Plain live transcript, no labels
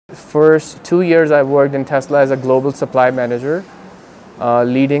First 2 years I worked in Tesla as a global supply manager,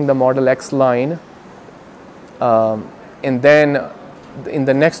 leading the Model X line. And then in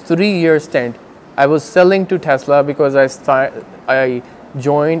the next 3-year stint, I was selling to Tesla because I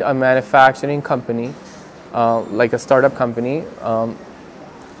joined a manufacturing company, like a startup company,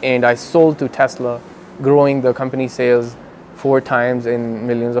 and I sold to Tesla, growing the company sales 4 times in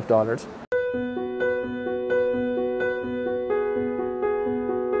millions of dollars.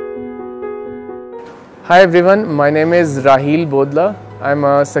 Hi everyone, my name is Raheel Bodla. I'm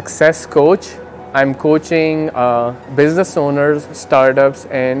a success coach. I'm coaching business owners, startups,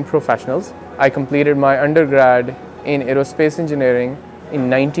 and professionals. I completed my undergrad in Aerospace Engineering in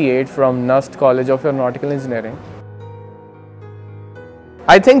 '98 from NUST College of Aeronautical Engineering.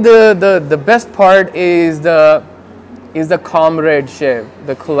 I think the best part is the comradeship,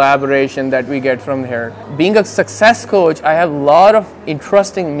 the collaboration that we get from here. Being a success coach, I have a lot of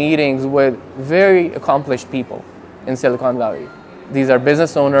interesting meetings with very accomplished people in Silicon Valley. These are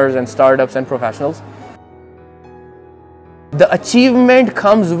business owners and startups and professionals. The achievement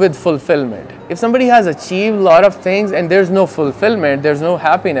comes with fulfillment. If somebody has achieved a lot of things and there's no fulfillment, there's no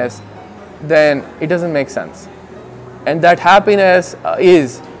happiness, then it doesn't make sense. And that happiness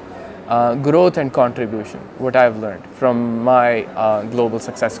is growth and contribution, what I've learned from my global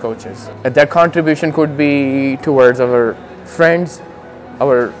success coaches. That contribution could be towards our friends,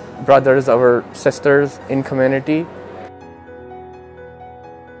 our brothers, our sisters in community.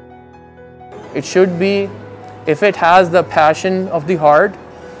 It should be, if it has the passion of the heart,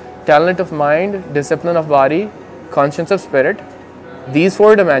 talent of mind, discipline of body, conscience of spirit, these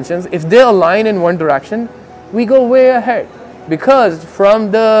 4 dimensions, if they align in one direction, we go way ahead. Because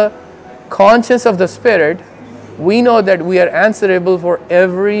from the conscience of the spirit, we know that we are answerable for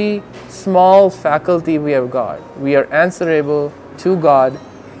every small faculty we have got. We are answerable to God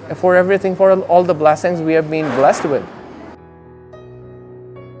for everything, for all the blessings we have been blessed with.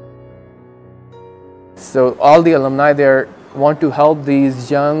 So all the alumni there want to help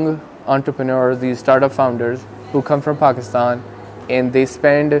these young entrepreneurs, these startup founders who come from Pakistan, and they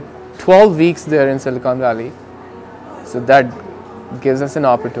spend 12 weeks there in Silicon Valley. So that gives us an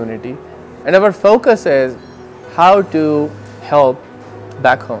opportunity. And our focus is how to help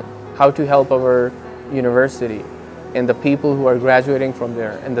back home, how to help our university and the people who are graduating from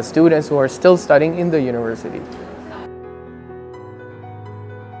there and the students who are still studying in the university.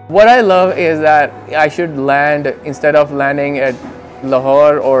 What I love is that I should land, instead of landing at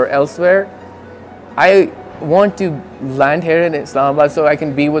Lahore or elsewhere, I want to land here in Islamabad so I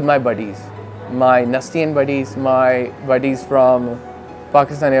can be with my buddies, my NUSTian buddies, my buddies from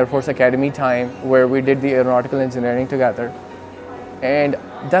Pakistan Air Force Academy time, where we did the aeronautical engineering together. And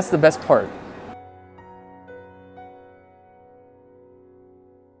that's the best part.